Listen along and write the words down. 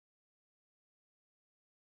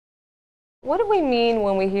What do we mean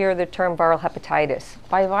when we hear the term viral hepatitis?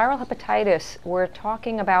 By viral hepatitis, we're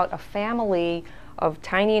talking about a family of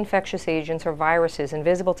tiny infectious agents or viruses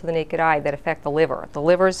invisible to the naked eye that affect the liver. The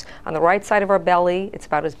liver's on the right side of our belly. It's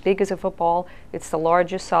about as big as a football. It's the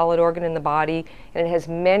largest solid organ in the body, and it has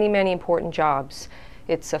many, many important jobs.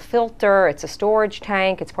 It's a filter, it's a storage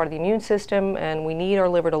tank, it's part of the immune system, and we need our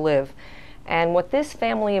liver to live. And what this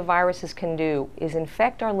family of viruses can do is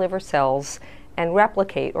infect our liver cells and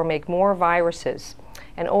replicate or make more viruses.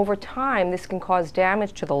 And over time, this can cause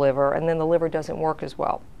damage to the liver, and then the liver doesn't work as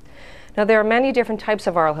well. Now, there are many different types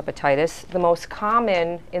of viral hepatitis. The most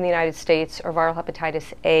common in the United States are viral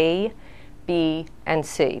hepatitis A, B, and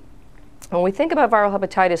C. When we think about viral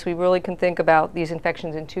hepatitis, we really can think about these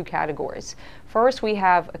infections in two categories. First, we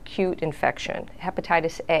have acute infection,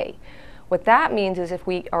 hepatitis A. What that means is if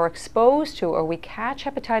we are exposed to or we catch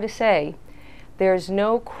hepatitis A, there's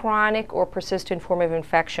no chronic or persistent form of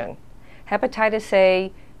infection. Hepatitis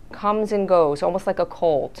A comes and goes, almost like a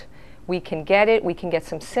cold. We can get it, we can get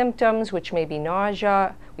some symptoms, which may be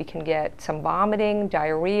nausea, we can get some vomiting,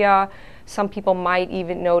 diarrhea. Some people might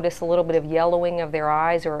even notice a little bit of yellowing of their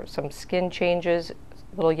eyes or some skin changes,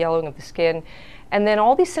 a little yellowing of the skin. And then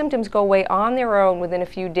all these symptoms go away on their own within a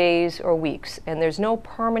few days or weeks. And there's no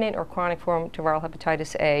permanent or chronic form to viral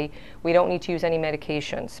hepatitis A. We don't need to use any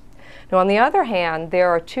medications. Now, on the other hand, there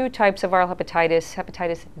are two types of viral hepatitis,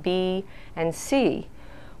 hepatitis B and C,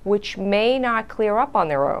 which may not clear up on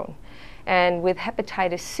their own. And with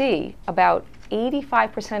hepatitis C, about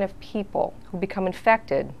 85% of people who become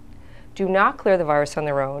infected do not clear the virus on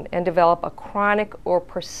their own and develop a chronic or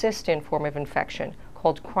persistent form of infection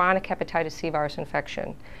called chronic hepatitis C virus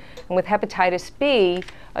infection. And with hepatitis B,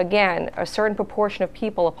 again, a certain proportion of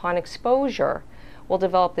people upon exposure will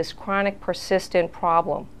develop this chronic persistent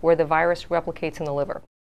problem where the virus replicates in the liver.